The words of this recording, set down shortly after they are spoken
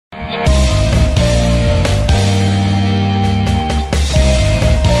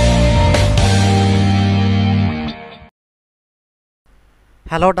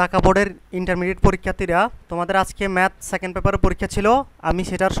Hello Dhaka বোর্ডের intermediate পরীক্ষার্থীরা, তোমাদের আজকে ম্যাথ সেকেন্ড পেপারের পরীক্ষা ছিল। আমি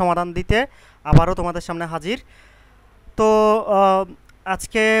সেটার সমাধান দিতে আবারও তোমাদের সামনে হাজির। তো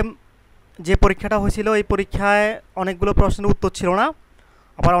আজকে যে পরীক্ষাটা হয়েছিল এই পরীক্ষায় অনেকগুলো প্রশ্নের উত্তর ছিল না,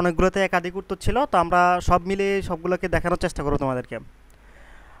 আবার অনেকগুলোতে একাধিক উত্তর ছিল। তো আমরা সব মিলে সবগুলোকে দেখানোর চেষ্টা করব তোমাদেরকে।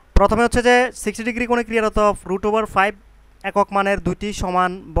 প্রথমে হচ্ছে যে 60 ডিগ্রি কোণে ক্রিয়ারত √/5 একক মানের দুটি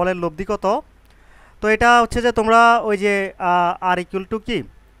সমান বলের লব্ধি কত। তো এটা হচ্ছে যে তোমরা ওই যে আর ইকুয়াল টু কি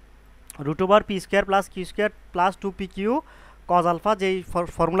 √p² + q² + 2pq cos alpha যেই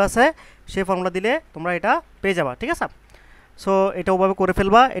ফর্মুলা আছে সেই ফর্মুলা দিলে তোমরা এটা পেয়ে যাবা, ঠিক আছে। সো এটা ওভাবে করে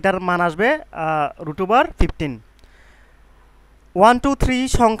ফেলবা। এটার মান আসবে √15। 1 2 3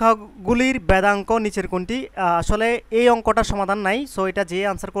 সংখ্যাগুলির বেদাঙ্ক নিচের কোনটি। আসলে এই অঙ্কটার সমাধান নাই। সো এটা যে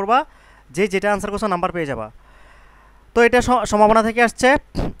আনসার করবা, যেটা আনসার করছো নাম্বার পেয়ে যাবা। তো এটা সম্ভাবনা থেকে আসছে।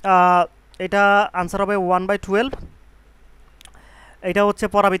 এটা আনসার হবে 1/12। এটা হচ্ছে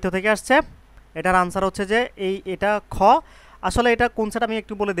পরাবৃত্ত থেকে আসছে। এটার আনসার হচ্ছে যে এটা খ। আসলে এটা কোন সেট আমি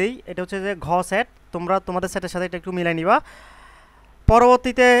একটু বলে দিই। এটা হচ্ছে যে ঘ সেট। তোমরা তোমাদের সেটের সাথে এটা একটু মিলাই নিবা।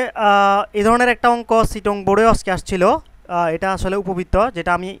 পরবর্তীতে এই ধরনের একটা অঙ্ক চিটং বোর্ডেও আজকে আসছিল। এটা আসলে উপবৃত্ত,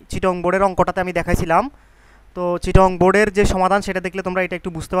 যেটা আমি চিটং বোর্ডের অঙ্কটাতে আমি দেখাইছিলাম। তো চিটং বোর্ডের যে সমাধান সেটা দেখলে তোমরা এটা একটু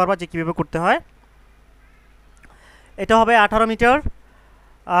বুঝতে পারবা যে কীভাবে করতে হয়। এটা হবে 18 মিটার।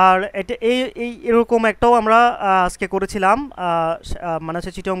 আর এটা এরকম একটাও আমরা আজকে করেছিলাম। মানে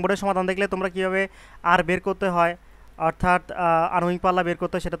হচ্ছে চিটং বোর্ডের সমাধান দেখলে তোমরা কীভাবে আর বের করতে হয়, অর্থাৎ আনুমানিক পাল্লা বের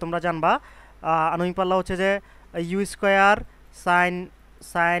করতে হয় সেটা তোমরা জানবা। আনুমানিক পাল্লা হচ্ছে যে u²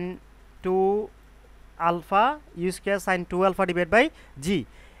 sin 2 alpha u² sin 2 alpha / g।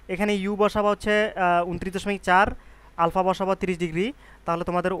 এখানে u বসাবা হচ্ছে 29.4, আলফা বসাবা 30 ডিগ্রি। তাহলে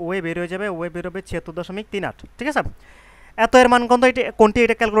তোমাদের ওয়ে বের হয়ে যাবে, ওয়ে বের হবে 76.38, ঠিক আছে। এত এর মান কোনটি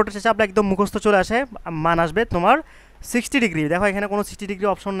এটা ক্যালকুলেটর চাপলে একদম মুখস্থ চলে আসে। মান আসবে তোমার 60 ডিগ্রি। দেখো এখানে কোনো 60 ডিগ্রি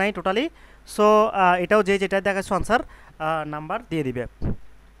অপশন নাই টোটালি। সো এটাও যেটা দেখাচ্ছ আনসার নাম্বার দিয়ে দিবে।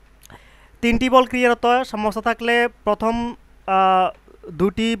 3টি বল ক্রিয়ারত সমস্যা থাকলে প্রথম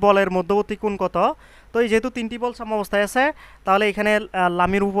দুটি বলের মধ্যবর্তী কোণ কত। তো এই যেহেতু 3টি বল সাম্যাবস্থায় আছে, তাহলে এখানে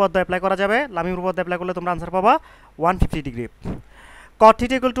লামির উপপাদ্য অ্যাপ্লাই করা যাবে। লামির উপপাদ্য অ্যাপ্লাই করলে তোমরা আনসার পাবা 150 ডিগ্রি। cot θ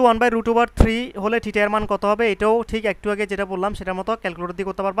 = 1/√3 হলে θ এর মান কত হবে। এটাও ঠিক একটু আগে যেটা বললাম সেটার মতো ক্যালকুলেটর দিয়ে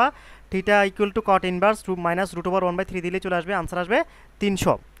করতে পারবা। θ = cot ইনভার্স -√1/3 দিলে চলে আসবে, আনসার আসবে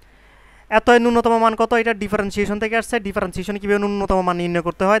 300। এত এর ন্যূনতম মান কত। এটা ডিফারেন্সিয়েশন থেকে আসছে। ডিফারেন্সিয়েশনে কীভাবে ন্যূনতম মান নির্ণয়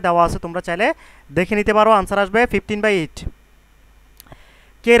করতে হয় দেওয়া আছে, তোমরা চাইলে দেখে নিতে পারো। আনসার আসবে 15/8।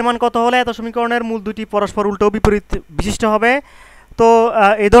 কে এর মান কত হলে এত সমীকরণের মূল দুটি পরস্পর উল্টো বিপরীত বিশিষ্ট হবে। তো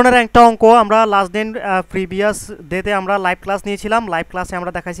এই ধরনের একটা অঙ্ক আমরা লাস্ট দিন প্রিভিয়াস ডেতে আমরা লাইভ ক্লাস নিয়েছিলাম। লাইভ ক্লাসে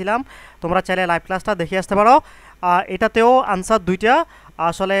আমরা দেখাইছিলাম, তোমরা চাইলে লাইভ ক্লাসটা দেখে আসতে পারো। এটাতেও আনসার দুইটা।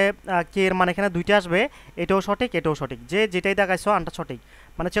 আসলে কে এর মান এখানে দুইটা আসবে, এটাও সঠিক এটাও সঠিক। যেটাই দেখাইছো আনটা সঠিক।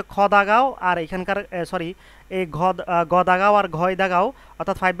 মানে হচ্ছে খ দাগাও আর এখানকার এই গ দাগাও আর ঘয় দাগাও,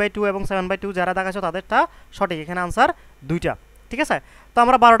 অর্থাৎ 5/2 এবং 7/2 যারা দেখাইছো তাদেরটা সঠিক। এখানে আনসার দুইটা, ঠিক আছে। তো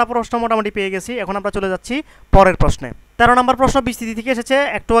আমরা 12টা প্রশ্ন মোটামুটি পেয়ে গেছি। এখন আমরা চলে যাচ্ছি পরের প্রশ্নে। 13 নম্বর প্রশ্ন বিস্তৃতি থেকে এসেছে।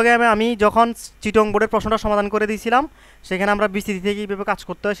 একটু আগে আমি যখন চিটং বোর্ডের প্রশ্নটা সমাধান করে দিয়েছিলাম, সেখানে আমরা বিস্তৃতি থেকে কীভাবে কাজ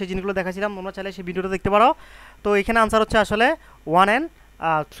করতে হয় সেই জিনিসগুলো দেখাছিলাম। তোমরা চাইলে সেই ভিডিওটা দেখতে পারো। তো এখানে আনসার হচ্ছে আসলে 1 and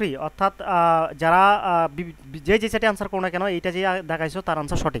 3, অর্থাৎ যারা যে সেটে আনসার করো না কেন এইটা যে দেখাইছো তার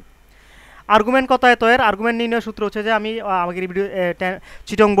আনসার সঠিক। আর্গুমেন্ট কত এত এর আর্গুমেন্ট নির্ণয় সূত্র হচ্ছে যে আমি আমাদের ভিডিও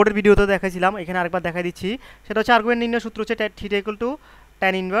চিটং বোর্ডের ভিডিওতে দেখাইছিলাম, এখানে আরেকবার দেখাই দিচ্ছি। সেটা হচ্ছে আর্গুমেন্ট নির্ণয় সূত্র হচ্ছে θ =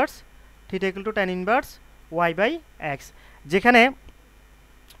 tan ইনভার্স y/x, যেখানে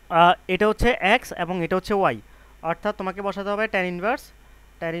এটা হচ্ছে x এবং এটা হচ্ছে y। অর্থাৎ তোমাকে বসাতে হবে tan ইনভার্স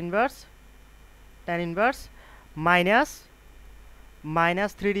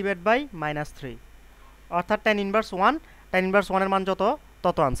 -3/-3, অর্থাৎ tan ইনভার্স 1। tan ইনভার্স 1 এর মান যত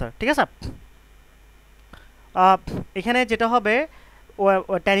তত আনসার, ঠিক আছে। এখানে যেটা হবে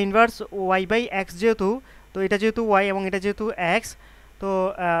tan ইনভার্স y/x যেহেতু, তো এটা যেহেতু y এবং এটা যেহেতু x, তো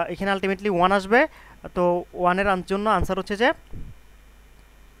এখানে আলটিমেটলি 1 আসবে। তো 1 এর জন্য আনসার হচ্ছে যে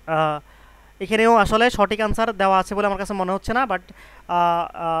এখানেও আসলে সঠিক আনসার দেওয়া আছে বলে আমার কাছে মনে হচ্ছে না, বাট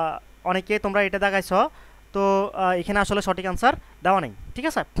অনেকে তোমরা এটা দেখাইছ। তো এখানে আসলে সঠিক আনসার দেওয়া নেই, ঠিক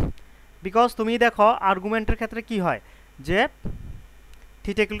আছে। বিকজ তুমি দেখো আর্গুমেন্টের ক্ষেত্রে কি হয় যে θ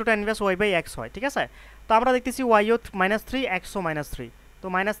 = tan ইনভার্স y/x হয়, ঠিক আছে। তো আমরা দেখতেছি y-ও -3, x-ও -3। তো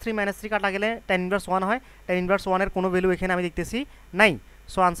 -3 কাটা গেলে tan ইনভার্স 1 হয়। tan ইনভার্স 1 এর কোনো ভ্যালু এখানে আমি দেখতেছি নাই।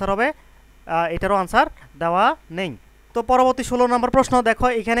 সো আনসার হবে এটারও আনসার দেওয়া নেই। তো পরবর্তী 16 নম্বর প্রশ্ন দেখো।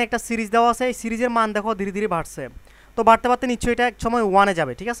 এখানে একটা সিরিজ দেওয়া আছে, এই সিরিজের মান দেখো ধীরে ধীরে বাড়ছে। তো বাড়তে বাড়তে নিশ্চয়ই এটা এক সময় 1-এ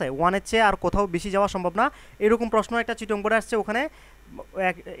যাবে, ঠিক আছে। 1-এর চেয়ে আর কোথাও বেশি যাওয়া সম্ভব না। এরকম প্রশ্ন একটা চিটং বোর্ডে আসছে, ওখানে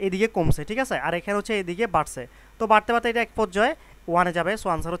এদিকে কমছে, ঠিক আছে, আর এখানে হচ্ছে এদিকে বাড়ছে। তো বাড়তে বাড়তে এটা এক পর্যায়ে 1-এ যাবে, সো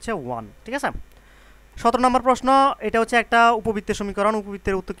আনসার হচ্ছে 1, ঠিক আছে। 17 নম্বর প্রশ্ন, এটা হচ্ছে একটা উপবৃত্তের সমীকরণ,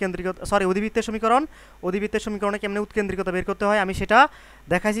 উপবৃত্তের অধিবৃত্তের সমীকরণ। অধিবৃত্তের সমীকরণে কেমনে উৎকেন্দ্রিকতা বের করতে হয় আমি সেটা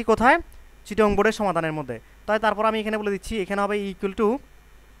দেখাইছি কোথায়, চিটং বোর্ডের সমাধানের মধ্যে। তাই তারপর আমি এখানে বলে দিচ্ছি, এখানে হবে equal to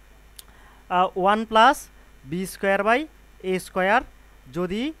 1 plus B square by A square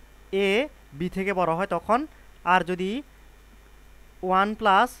যদি এ বি থেকে বড় হয় তখন, আর যদি 1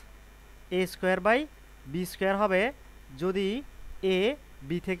 plus A square by B square হবে যদি এ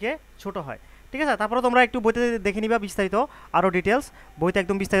বি থেকে ছোট হয়, ঠিক আছে। তারপরে তোমরা একটু বইতে দেখে নিবা বিস্তারিত আরও ডিটেলস, বইতে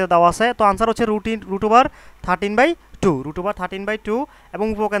একদম বিস্তারিত দেওয়া আছে। তো আনসার হচ্ছে রুট ওভার 13/2 এবং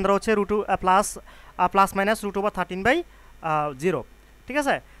উপকেন্দ্র হচ্ছে প্লাস মাইনাস রুট ওভার 13/0, ঠিক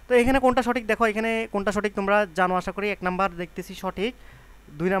আছে। তো এখানে কোনটা সঠিক দেখো, এখানে কোনটা সঠিক তোমরা জানো আশা করি। 1 নাম্বার দেখতেছি সঠিক,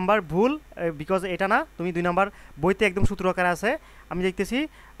 2 নাম্বার ভুল, বিকজ এটা না, তুমি 2 নাম্বার বইতে একদম সূত্র আকারে আছে, আমি দেখতেছি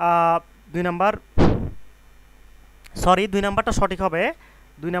 2 নাম্বারটা সঠিক হবে,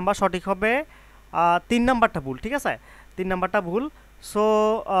 2 নাম্বার সঠিক হবে, 3 নাম্বারটা ভুল, ঠিক আছে, 3 নাম্বারটা ভুল। সো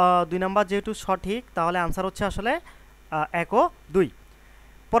 2 নাম্বার যেহেতু সঠিক তাহলে আনসার হচ্ছে আসলে 1 ও 2।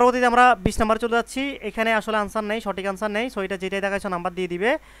 পরবর্তীতে আমরা 20 নাম্বার চলে যাচ্ছি। এখানে আসলে আনসার নেই, সঠিক আনসার নেই, সো এটা যেটাই দেখাচ্ছে নাম্বার দিয়ে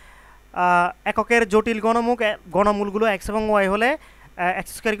দিবে। এককের জটিল গণমূলগুলো x এবং y হলে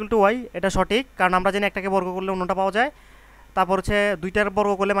x²=y, এটা সঠিক, কারণ আমরা জানি একটাকে বর্গ করলে অন্যটা পাওয়া যায়। তারপর হচ্ছে 2টার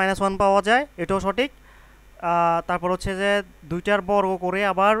বর্গ করলে -1 পাওয়া যায়, এটাও সঠিক। তারপর হচ্ছে যে 2টার বর্গ করে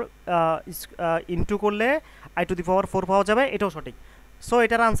আবার ইনটু করলে i⁴ পাওয়া যাবে, এটাও সঠিক। সো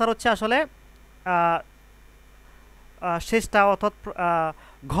এটার আনসার হচ্ছে আসলে শেষটা অর্থাৎ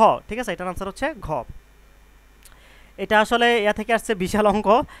ঘ, ঠিক আছে, এটার আনসার হচ্ছে ঘ। এটা আসলে থেকে আসছে বিশাল অঙ্ক,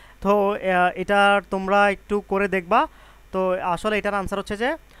 তো এটা তোমরা একটু করে দেখবা। তো আসলে এটার আনসার হচ্ছে যে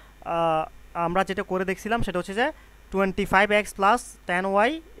আমরা যেটা করে দেখছিলাম সেটা হচ্ছে যে 25x + 10y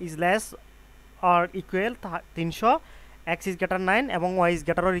is less or equal 300, x is greater 9 এবং y is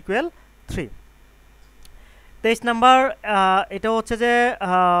greater or equal 3। 23 number, এটা হচ্ছে যে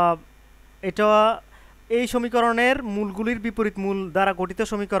এটা এই সমীকরণের মূলগুলির বিপরীত মূল দ্বারা গঠিত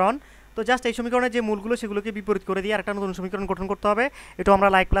সমীকরণ। তো জাস্ট এই সমীকরণের যে মূলগুলো সেগুলোকে বিপরীত করে দিয়ে আরেকটা নতুন সমীকরণ গঠন করতে হবে, এটা আমরা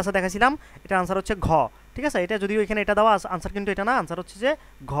লাইভ ক্লাসে দেখাছিলাম। এটা আনসার হচ্ছে ঘ, ঠিক আছে। এটা যদিও এখানে এটা দেওয়া আনসার কিন্তু এটা না, আনসার হচ্ছে যে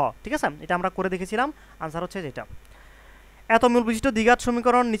ঘ, ঠিক আছে, এটা আমরা করে দেখেছিলাম, আনসার হচ্ছে যেটা। এত মূল বিশিষ্ট দ্বিঘাত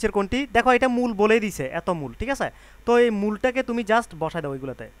সমীকরণ নিচের কোনটি? দেখো এটা মূল বলেই দিছে, এত মূল, ঠিক আছে। তো এই মূলটাকে তুমি জাস্ট বসায় দাও,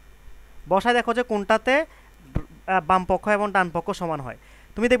 ওইগুলোতে বসায় দেখো যে কোনটাতে বাম পক্ষ এবং ডান পক্ষ সমান হয়।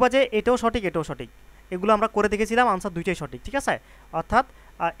 তুমি দেখবা যে এটাও সঠিক, এটাও সঠিক, এগুলো আমরা করে দেখেছিলাম, আনসার দুইটাই সঠিক, ঠিক আছে। অর্থাৎ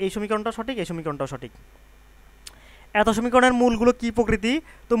এই সমীকরণটা সঠিক, এই সমীকরণটাও সঠিক। এত সমীকরণের মূলগুলো কি প্রকৃতি?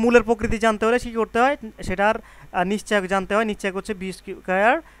 তো মূলের প্রকৃতি জানতে হলে কী করতে হয়, সেটার নিশ্চয়ক জানতে হয়। নিশ্চয়ক হচ্ছে b²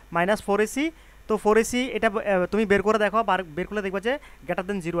 - 4ac। তো 4ac এটা তুমি বের করে দেখো, বের করলে দেখবা যে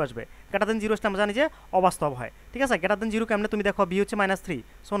 > 0 আসবে। > 0 আসলে আমরা জানি যে অবাস্তব হয়, ঠিক আছে। > 0 কেমনে তুমি দেখো, b হচ্ছে -3,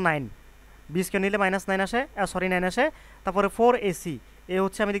 সো 9, b² নিলে -9 আসে, 9 আসে। তারপরে 4ac, এ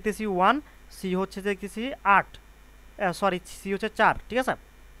হচ্ছে আমি দেখতেছি 1, c হচ্ছে দেখতেছি 8, c হচ্ছে 4, ঠিক আছে।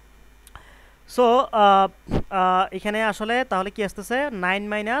 সো এখানে আসলে তাহলে কি আসতেছে 9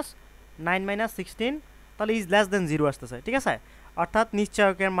 - 16, তাহলে ইজ লেস দেন 0 আসতেছে, ঠিক আছে। অর্থাৎ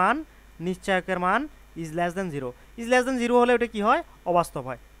নিশ্চয়কের মান is less than 0, is less than 0 হলে ওটা কি হয়, অবাস্তব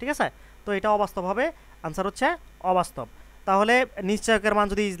হয়, ঠিক আছে। তো এটা অবাস্তব হবে, আনসার হচ্ছে অবাস্তব। তাহলে নিশ্চয়কের মান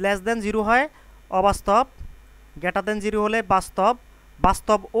যদি ইজ লেস দেন 0 হয় অবাস্তব, গ্রেটার দেন 0 হলে বাস্তব,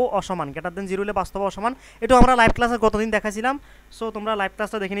 বাস্তব ও অসমান, গ্রেটার দেন 0 হলে বাস্তব ও অসমান। এটা আমরা লাইভ ক্লাসে গতদিন দেখাছিলাম, সো তোমরা লাইভ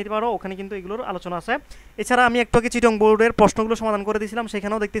ক্লাসটা দেখে নিতে পারো, ওখানে কিন্তু এগুলোর আলোচনা আছে। এছাড়া আমি একটু আগে চিটং বোর্ডের প্রশ্নগুলো সমাধান করে দিয়েছিলাম,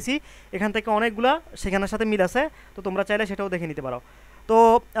 সেখানেও দেখতেছি এখান থেকে অনেকগুলা সেখানের সাথে মিল আছে, তো তোমরা চাইলে সেটাও দেখে নিতে পারো। তো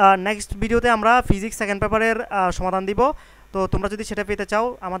নেক্সট ভিডিওতে আমরা ফিজিক্স সেকেন্ড পেপারের সমাধান দিব। তো তোমরা যদি সেটা পেতে চাও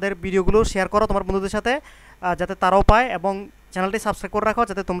আমাদের ভিডিওগুলো শেয়ার করো তোমার বন্ধুদের সাথে, যাতে তারাও পায়, এবং চ্যানেলটি সাবস্ক্রাইব করে রাখো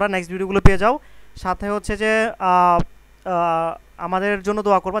যাতে তোমরা নেক্সট ভিডিওগুলো পেয়ে যাও। সাথে হচ্ছে যে আমাদের জন্য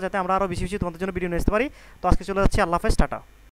দোয়া করবা যাতে আমরা আরও বেশি বেশি তোমাদের জন্য ভিডিও নিয়ে আসতে পারি। তো আজকে চলে যাচ্ছি, আল্লাহ হাফেজ, টাটা।